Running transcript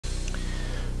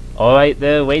Alright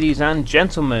there, ladies and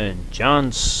gentlemen, John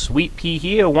Suitepee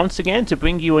here once again to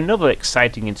bring you another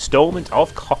exciting installment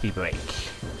of Coffee Break.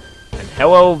 And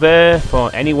hello there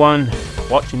for anyone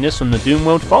watching this on the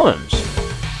Doomworld forums.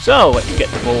 So, let's get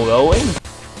the ball rolling.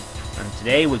 And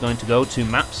today we're going to go to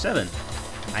map 7.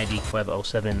 ID Clever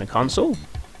 07 in the console.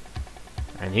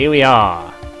 And here we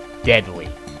are, Deadly.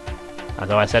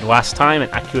 Although I said last time, an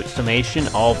accurate summation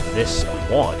of this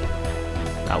quad.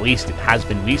 At least it has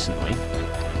been recently.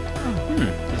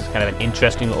 This is kind of an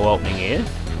interesting little opening here.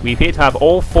 We appear to have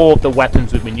all 4 of the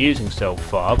weapons we've been using so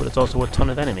far, but there's also a ton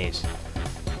of enemies.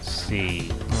 Let's see.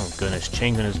 Oh goodness,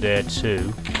 chain gunner's there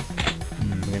too.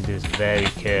 We're going to do this very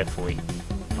carefully.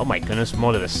 Oh my goodness,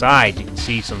 more to the side. You can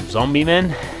see some zombie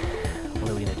men.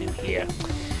 What are we going to do here?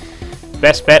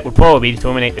 Best bet would probably be to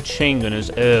eliminate the chain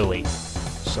gunners early.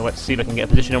 So let's see if I can get a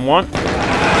position in one.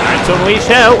 And to unleash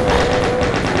hell!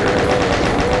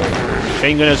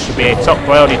 Chain gunners should be a top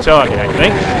priority target, I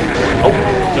think. Oh,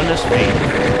 goodness me.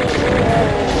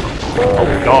 Oh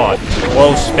god.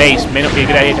 Wall space may not be a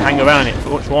good idea to hang around it for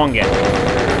much longer. Oh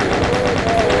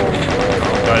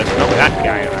god, it's not with that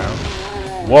guy around.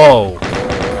 Whoa.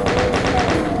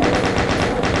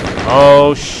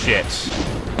 Oh shit.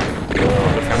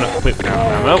 Oh, I'm not equipped now,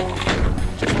 ammo.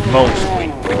 Just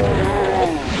mostly.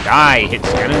 Die, hit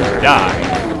scanners, die.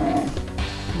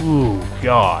 Ooh,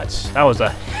 god. That was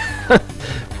a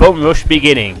bum rush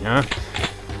beginning, huh?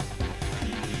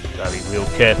 Gotta be real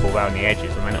careful around the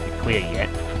edges, they might not be clear yet.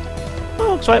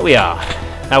 Oh, looks like we are.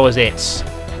 That was it.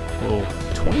 Oh,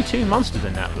 22 monsters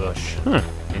in that rush.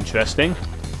 Interesting.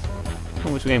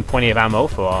 We're getting plenty of ammo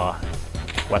for our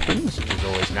weapons, which is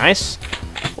always nice.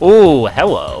 Oh,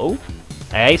 hello.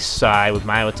 I saw with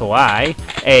my little eye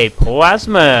a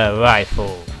plasma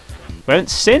rifle. We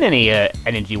haven't seen any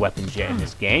energy weapons yet in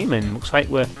this game, and looks like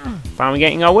we're finally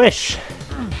getting our wish.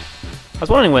 I was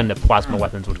wondering when the plasma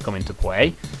weapons would come into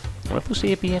play. I wonder if we'll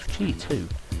see a BFG too.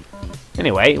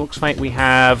 Anyway, it looks like we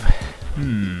have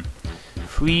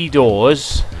 3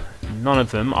 doors. None of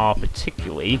them are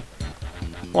particularly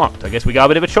locked. I guess we got a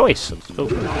bit of a choice. Let's go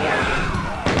through here.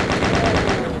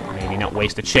 Maybe not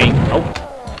waste a chain. Oh,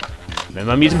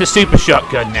 remember I'm using the super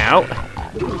shotgun now.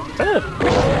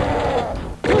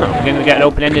 We're going to get an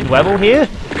open-ended level here.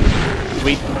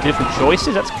 3 different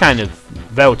choices. That's kind of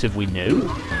relatively new.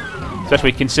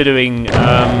 Especially considering,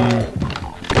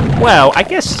 well, I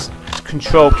guess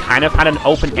Control kind of had an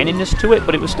open-endedness to it,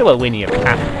 but it was still a linear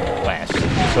path, less.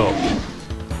 So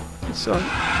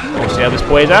we'll see how this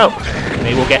plays out.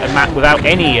 Maybe we'll get a map without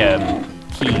any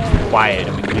keys required,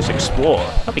 and we can just explore.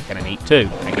 That'd be kind of neat too,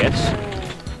 I guess.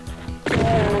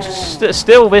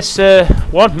 Still, this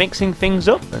one mixing things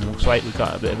up, and looks like we've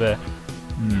got a bit of a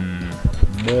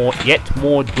yet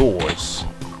more doors.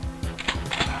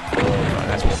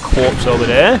 That's a corpse over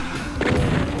there.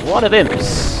 A lot of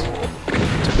imps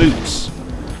to boots.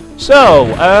 So,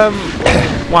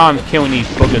 while I'm killing these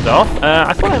buggers off,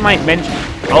 I thought I might mention.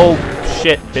 Oh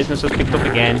shit! Business has picked up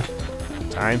again.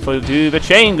 Time for do the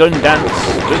chain gun dance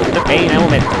with the pain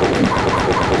elemental.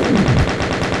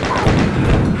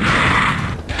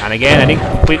 And again,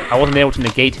 I wasn't able to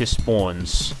negate his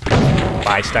spawns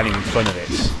by standing in front of it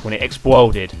when it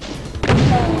exploded.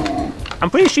 I'm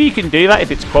pretty sure you can do that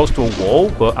if it's close to a wall,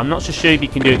 but I'm not so sure if you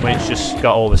can do it when it's just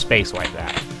got all the space like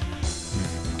that.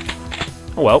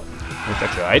 Oh well, at least I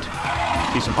tried.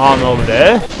 See some armor over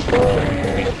there.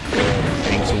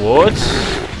 Heading towards.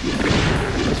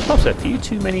 There's perhaps a few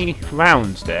too many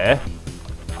rounds there.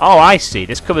 Oh, I see.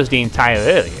 This covers the entire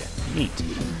area. Neat.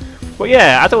 But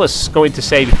yeah, as I was going to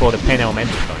say before the Pain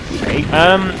Elemental today,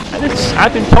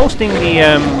 I've been posting the,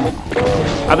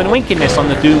 I've been linking this on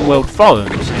the Doomworld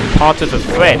forums in part of a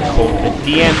thread called the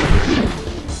DM...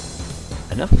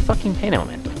 Another fucking Pain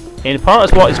Elemental. In part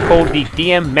of what is called the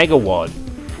DM Megawad.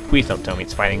 Please don't tell me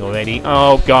it's fighting already.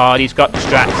 Oh god, he's got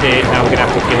distracted. Now we're going to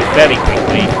have to kill it very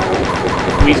quickly.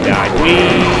 Please die,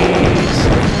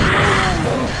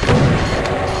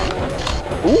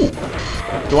 please. Ooh.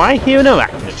 Do I hear an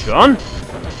arachnotron?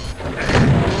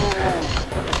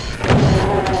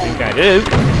 I think I do.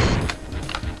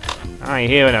 I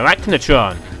hear an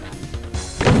arachnotron.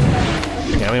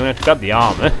 Okay, we have to grab the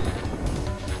armor.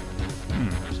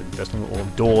 There's an interesting little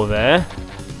door there.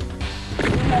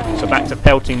 So back to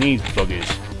pelting these buggers.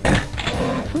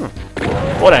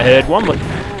 Thought I heard one, but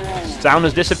sound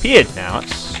has disappeared now.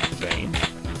 That's strange.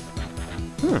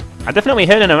 I definitely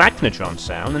heard an arachnotron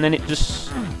sound, and then it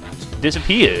just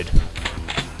disappeared.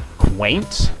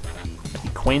 Quaint.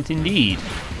 Quaint indeed.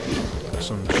 Got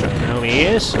some shotgun over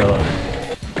here, so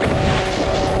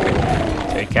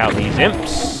take out these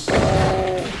imps.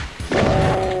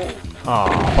 Oh,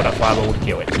 but a fireball would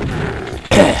kill it.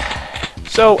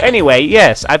 So anyway,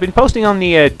 yes, I've been posting on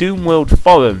the Doom World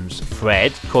forums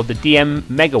thread called the DM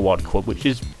Megawatt Club, which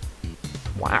is...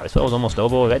 Wow, this was almost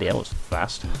over already. That was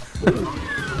fast.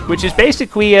 Which is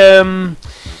basically, well,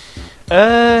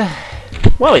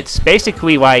 it's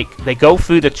basically like they go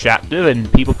through the chapter and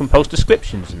people can post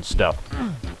descriptions and stuff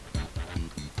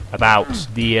about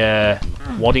the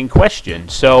what in question.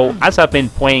 So as I've been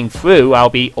playing through, I'll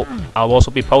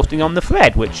also be posting on the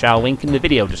thread, which I'll link in the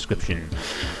video description.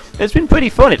 It's been pretty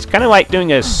fun. It's kind of like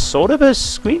doing a sort of a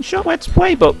screenshot let's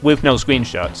play, but with no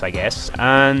screenshots, I guess.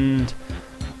 And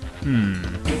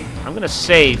I'm gonna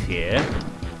save here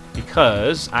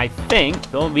because I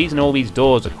think the only reason all these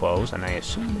doors are closed, and I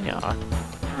assume they are,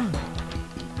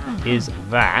 is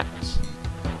that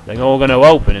they're all gonna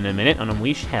open in a minute and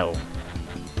unleash hell.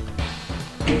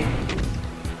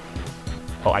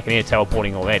 Oh, I can hear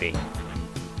teleporting already.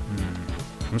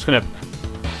 I'm just gonna...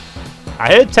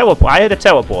 I heard a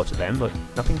teleporter then, but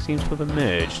nothing seems to have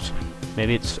emerged.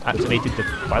 Maybe it's activated the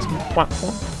plasma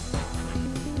platform?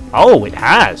 Oh, it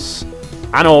has!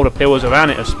 And all the pillars around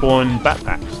it have spawned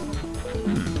backpacks.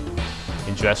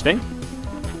 Interesting.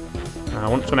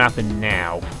 What's gonna happen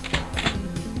now?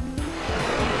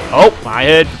 Oh, I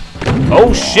heard...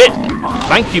 Oh shit!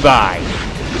 Mancubi!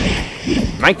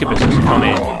 Mancubus has come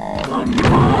in.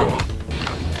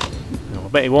 I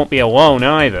bet he won't be alone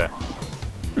either.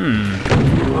 You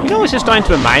know what's just starting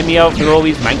to remind me of with all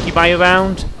these Mancubi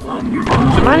around?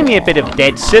 It's reminding me a bit of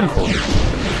Dead Simple.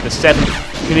 The 7th,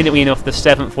 conveniently enough, the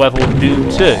 7th level of Doom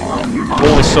 2.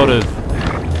 All this sort of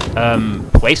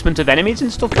placement of enemies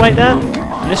and stuff like that.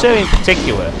 And this area in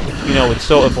particular, you know, with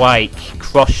sort of like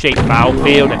cross-shaped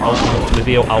battlefield and also to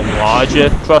reveal a larger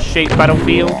cross-shaped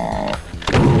battlefield.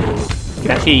 You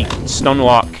can actually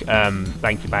stunlock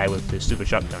Mancubi with the super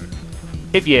shotgun,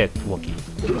 if you're lucky.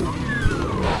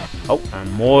 Oh,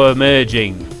 and more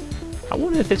emerging. I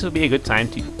wonder if this will be a good time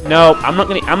to... No, I'm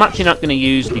actually not gonna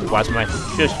use the plasma rifle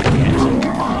just yet.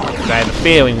 Because I have a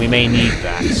feeling we may need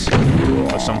that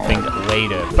for something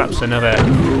later. Perhaps another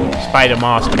spider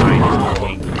mastermind is in the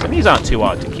wings. And these aren't too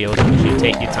hard to kill, so you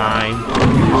take your time.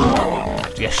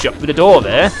 Get shot through the door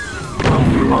there.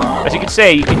 As you can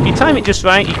say, if you time it just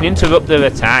right, you can interrupt their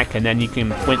attack and then you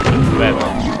can flinch them forever.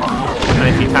 And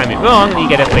if you time it wrong, then you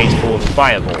get a face full of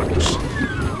fireballs.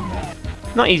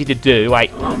 Not easy to do,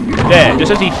 like, there,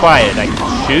 just as he fired, I can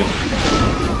shoot.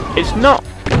 It's not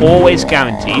always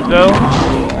guaranteed, though.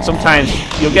 Sometimes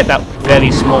you'll get that very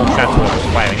small chance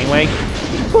of fire anyway.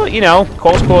 But, you know,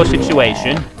 close quarter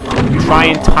situation, try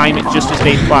and time it just as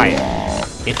they fire,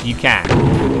 if you can.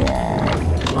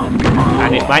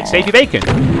 And it might save you bacon.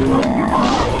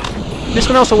 This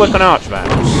can also work on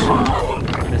archviles.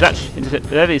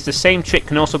 It's the same trick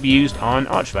can also be used on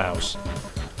archviles.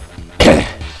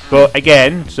 But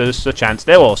again, so there's a chance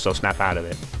they'll also snap out of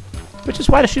it. Which is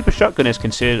why the super shotgun is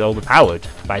considered overpowered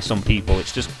by some people.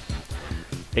 It's just...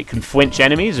 it can flinch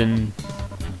enemies and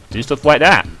do stuff like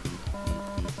that.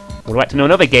 Would like to know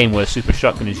another game where super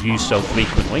shotgun is used so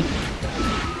frequently.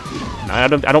 I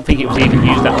don't think it was even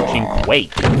used that much in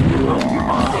Quake.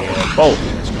 Bolt.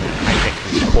 Let's high-tech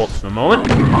this corpse for a moment.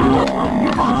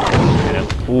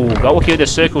 Ooh, got lucky with the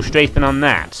circle strafing on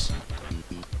that.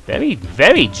 Very,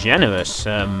 very generous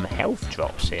health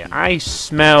drops here. I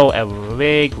smell a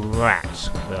big rat.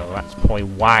 Well, that's probably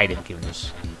why they've given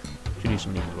us. Should use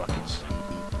some of these rockets.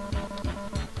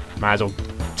 Might as well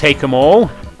take them all.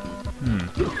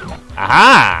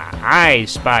 Aha! I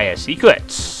spy a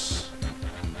secret.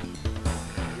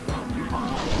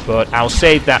 But I'll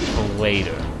save that for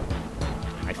later.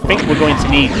 I think we're going to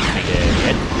need this big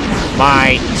area.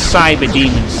 My cyber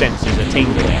demon senses are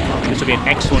tingling. This will be an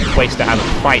excellent place to have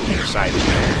a fight with cyber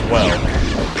demons as well.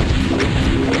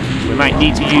 So we might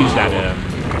need to use that.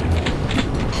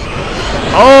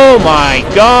 Oh my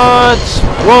god!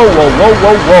 Whoa, whoa, whoa,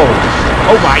 whoa, whoa!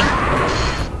 Oh my!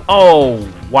 Oh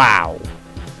wow!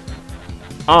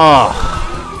 Oh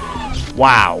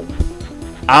wow!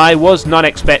 I was not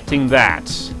expecting that.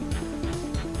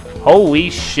 Holy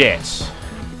shit.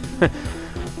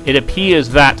 It appears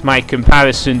that my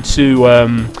comparison to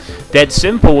Dead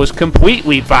Simple was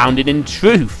completely founded in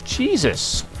truth.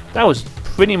 Jesus. That was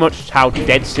pretty much how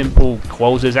Dead Simple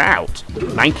closes out.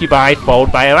 Mancubi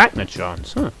followed by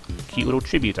Arachnotrons. Huh. Cute little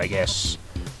tribute, I guess,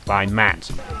 by Matt.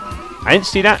 I didn't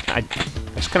see that. I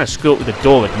just kind of screwed up with the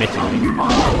door, admittedly.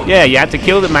 Yeah, you had to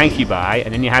kill the Mancubi,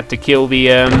 and then you had to kill the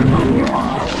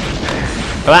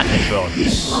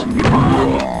Arachnotrons.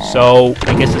 So,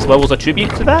 I guess this level's a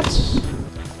tribute to that?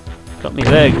 Got me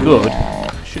there good.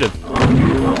 Should have...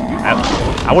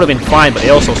 I would have been fine, but they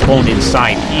also spawned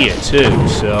inside here too,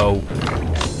 so...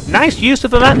 Nice use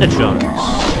of the arachnotrons.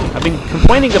 I've been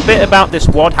complaining a bit about this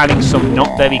WOD having some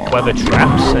not very clever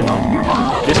traps, and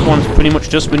this one's pretty much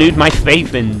just renewed my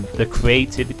faith in the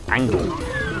creative angle.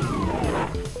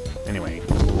 Anyway,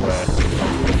 we'll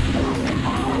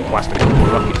blast a couple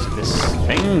of rockets at this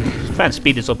thing. Try and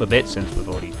speed this up a bit since we've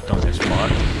already done this far.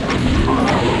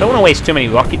 Don't want to waste too many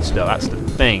rockets though, that's the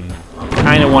thing.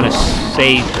 Kind of want to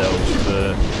save those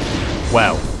for,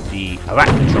 well, the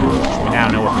arachnotrons, which we now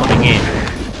know are coming in.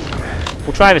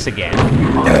 We'll try this again.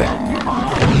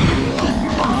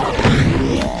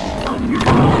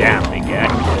 Damn, big guy.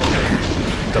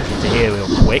 Duck into here real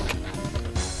quick.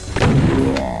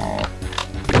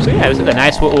 So yeah, this is a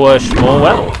nice little small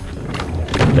level.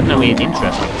 Definitely an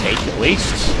interesting take, at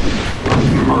least.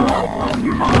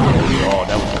 Oh,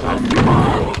 that was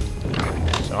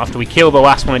bad. So after we kill the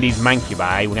last one of these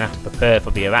Mancubi, we're going to have to prepare for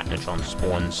the arachnotron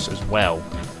spawns as well.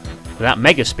 So that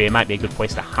Mega Spear might be a good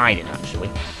place to hide in,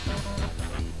 actually.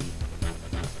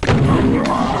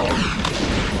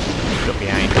 Up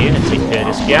behind here and take care of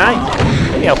this guy.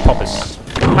 Maybe I'll pop a...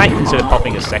 might consider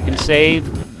popping a second save.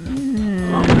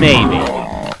 Maybe.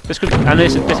 This could... and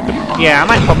this could... yeah, I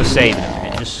might pop a save in a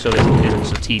minute, just so this isn't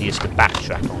so tedious to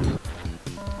backtrack on.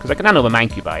 Because I can handle the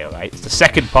Mancubi, alright? It's the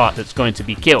second part that's going to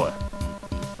be killer.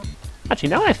 Actually,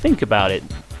 now I think about it...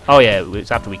 oh yeah,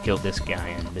 it's after we killed this guy,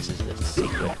 and this is the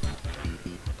secret.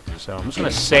 So I'm just going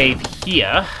to save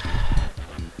here.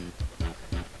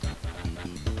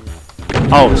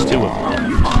 Oh, there's two of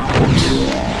them. Oops.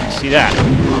 See that?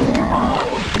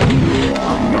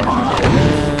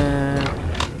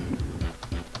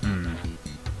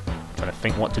 Trying to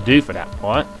think what to do for that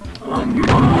part.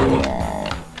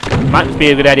 Might just be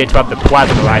a good idea to have the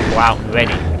plasma rifle out and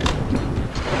ready.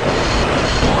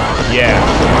 Yeah.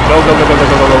 Go, go, go, go, go,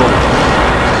 go, go, go.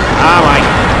 Oh my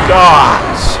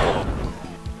god!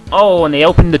 Oh, and they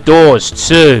opened the doors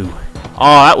too.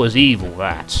 Oh, that was evil,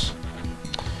 that.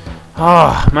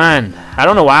 Oh, man. I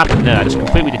don't know what happened there. I just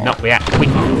completely did not react quickly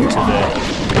to the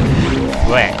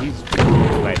threat. He's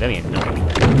right, very annoying.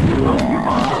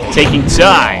 Taking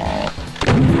time.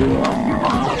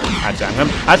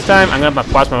 That's time. I'm going to have my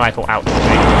plasma rifle out.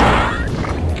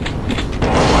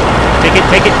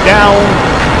 Take it down.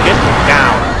 Get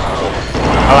down.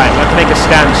 Alright, we'll have to make a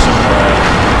stand somewhere.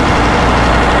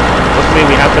 Luckily,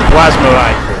 we have the plasma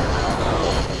rifle.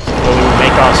 So we will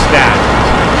make our stand.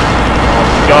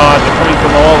 God, they're coming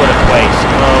from all over the place.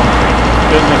 Oh my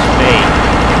goodness me.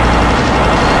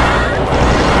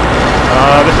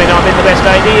 This may not have been the best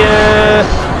idea.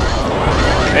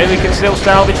 Maybe we can still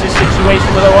salvage this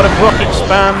situation with a lot of rocket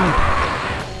spam.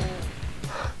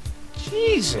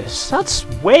 Jesus, that's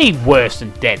way worse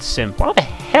than Dead Simple. How the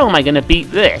hell am I going to beat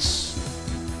this?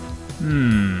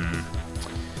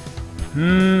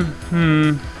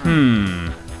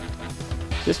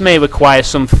 This may require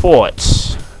some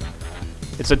thoughts.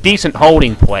 It's a decent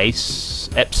holding place,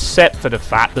 except for the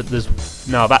fact that there's...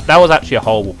 no, that was actually a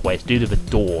horrible place due to the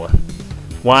door.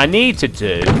 What I need to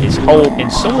do is hold in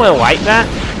somewhere like that,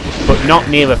 but not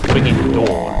near a frigging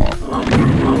door.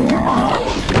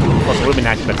 Plus, it would be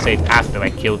nice if I'd saved after I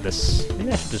killed this.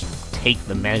 Maybe I should just take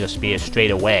the Mega Spear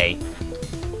straight away.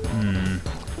 I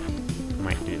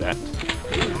might do that.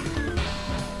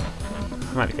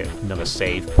 I might make another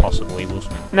save, possibly.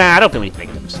 Nah, I don't think we need to make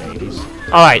another save.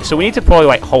 Alright, so we need to probably,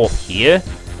 like, hole up here.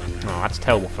 Oh, that's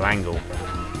terrible for angle.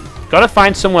 Gotta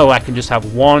find somewhere where I can just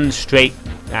have one straight...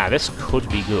 ah, this could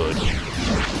be good.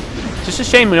 It's just a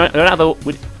shame we don't have the...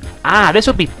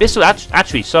 this will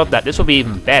actually solve that. This will be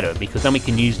even better, because then we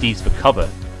can use these for cover.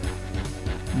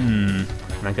 And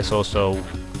I guess also...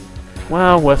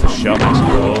 well, worth a shot, I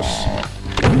suppose.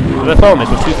 But the problem is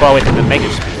we're too far away from the Mega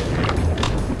Spear.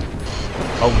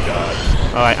 Oh god.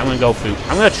 Alright, I'm gonna go through.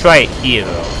 I'm gonna try it here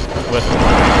though. Worth it.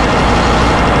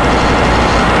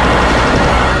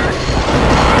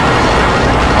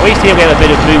 At least here we have a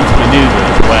bit of room to maneuver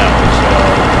as well, so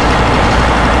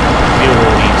deal with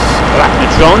all these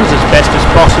arachnotrons as best as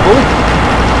possible.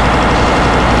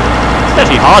 It's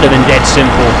actually harder than Dead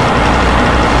Simple.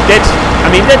 Dead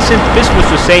Simple, this was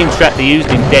the same strat they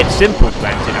used in Dead Simple,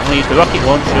 granted. I'm gonna use the rocket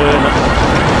launcher, not the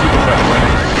super shot.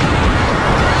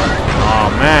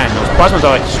 Oh man, those plasmas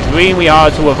are extremely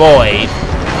hard to avoid.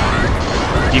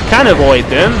 You can avoid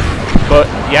them, but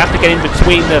you have to get in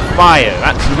between the fire.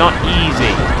 That's not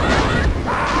easy.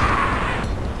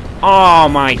 Oh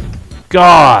my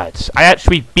god. I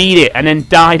actually beat it and then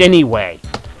died anyway.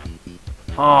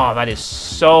 Oh, that is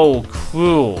so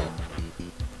cruel.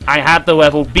 I had the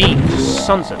level beat.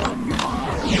 Sons of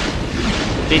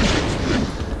bitches.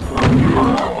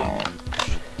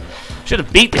 Should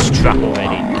have beat this trap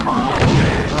already.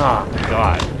 Oh,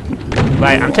 God.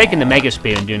 Right, I'm taking the Mega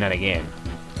Spear and doing that again.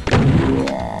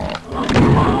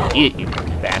 Eat it, you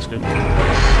bastard.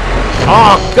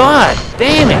 Oh, God!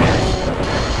 Damn it!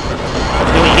 What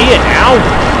do we hear now?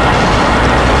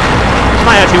 This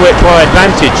might actually work to our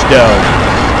advantage, though.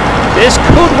 This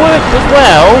could work as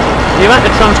well. The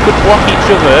Arachnotrons could block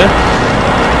each other.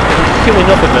 Kill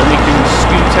enough of them, we can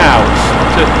scoot out.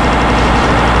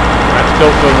 Let's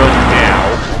go for a run now.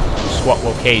 Swap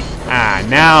locate. Ah,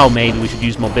 now maybe we should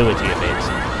use mobility a bit.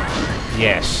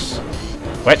 Yes.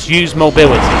 Let's use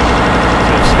mobility.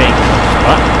 So stay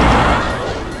close.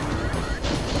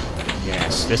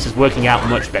 Yes, this is working out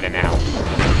much better now.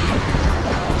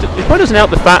 It probably doesn't help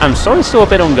the fact I'm sorry still a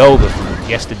bit hungover from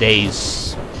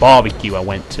yesterday's barbecue I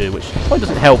went to, which probably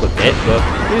doesn't help a bit, but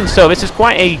even so, this is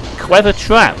quite a clever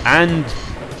trap and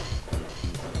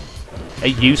a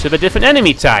use of a different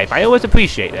enemy type. I always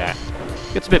appreciate that.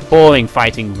 It gets a bit boring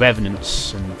fighting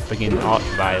revenants and friggin'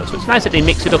 archviles, so it's nice that they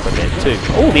mix it up a bit too.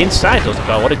 Oh, the inside does as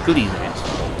well. What a goodie in it.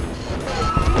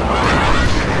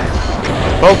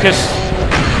 Focus.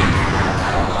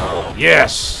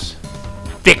 Yes.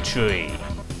 Victory.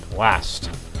 Last.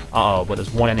 Uh-oh, but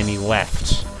there's one enemy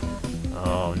left.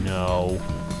 Oh no.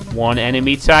 One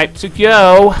enemy type to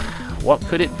go. What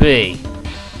could it be?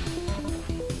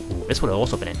 Ooh, this would have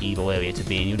also been an evil area to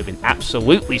be in. You'd have been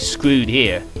absolutely screwed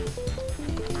here.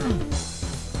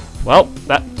 Well,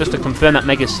 that just to confirm that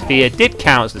Mega Sphere did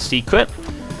count as the secret.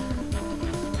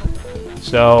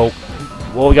 So,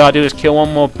 all we gotta do is kill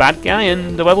one more bad guy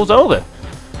and the level's over.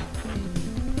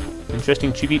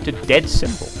 Interesting tribute to Dead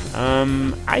Simple.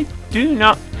 I do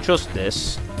not trust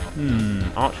this.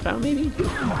 Archvile maybe?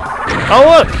 Oh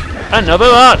look! Another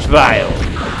Archvile!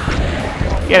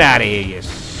 Get out of here, you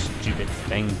stupid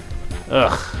thing.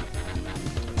 Ugh.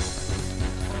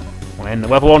 We'll end the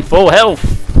level on full health!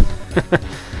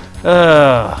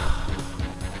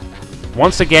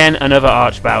 Once again, another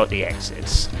Archvile at the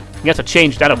exits. You have to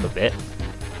change that up a bit.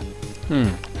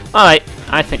 Alright,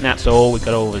 I think that's all. We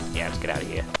got all the... Yeah, let's get out of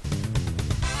here.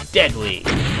 Deadly!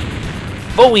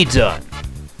 Fully done!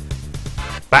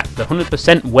 Back, the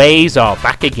 100% ways are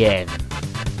back again.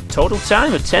 Total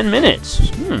time of 10 minutes. I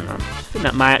think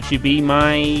that might actually be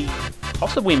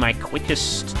possibly my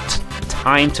quickest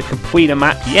time to complete a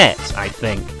map yet, I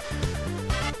think.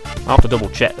 I'll have to double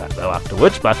check that though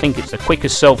afterwards, but I think it's the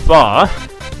quickest so far.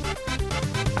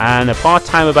 And a part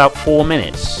time about 4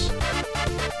 minutes.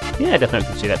 Yeah, I definitely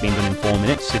can see that being done in 4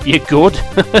 minutes, if you're good.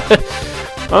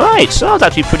 Alright, so that was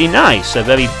actually pretty nice. A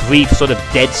very brief, sort of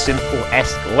Dead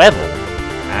Simple-esque level.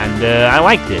 And I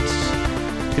liked it.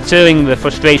 Considering the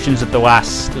frustrations of the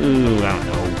last, I don't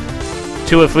know,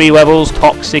 2 or 3 levels,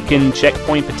 Toxic and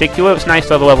Checkpoint in particular, it's nice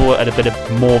to have a level at a bit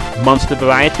of more monster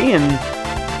variety, and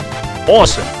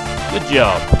awesome. Good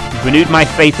job. You've renewed my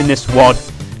faith in this WOD,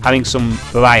 having some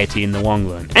variety in the long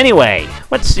run. Anyway,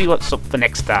 let's see what's up for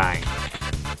next time.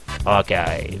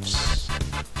 Archives.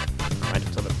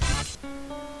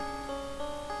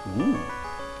 Ooh.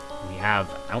 We have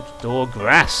outdoor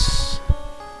grass.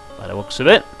 By the looks of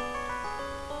it.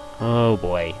 Oh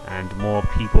boy, and more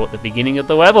people at the beginning of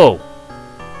the level.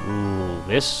 Ooh,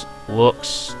 this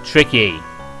looks tricky.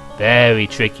 Very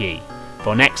tricky.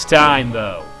 For next time,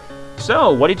 though.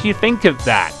 So, what did you think of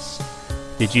that?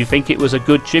 Did you think it was a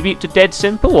good tribute to Dead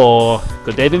Simple, or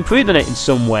could they have improved on it in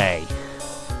some way?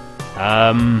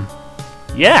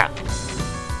 Yeah.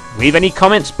 Leave any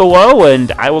comments below,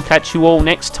 and I will catch you all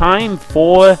next time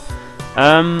for,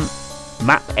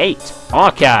 Map 8,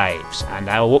 Archives. And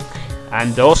I'll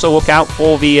also look out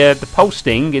for the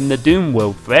posting in the Doom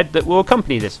World thread that will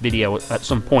accompany this video at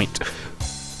some point.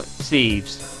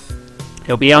 Thieves.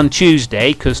 It'll be on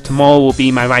Tuesday, because tomorrow will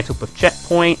be my write-up of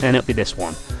Checkpoint, and it'll be this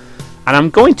one. And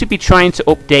I'm going to be trying to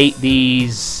update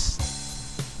these,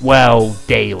 well,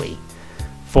 daily,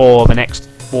 for the next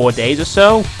 4 days or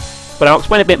so. But I'll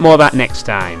explain a bit more about next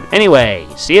time. Anyway,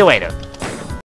 see you later.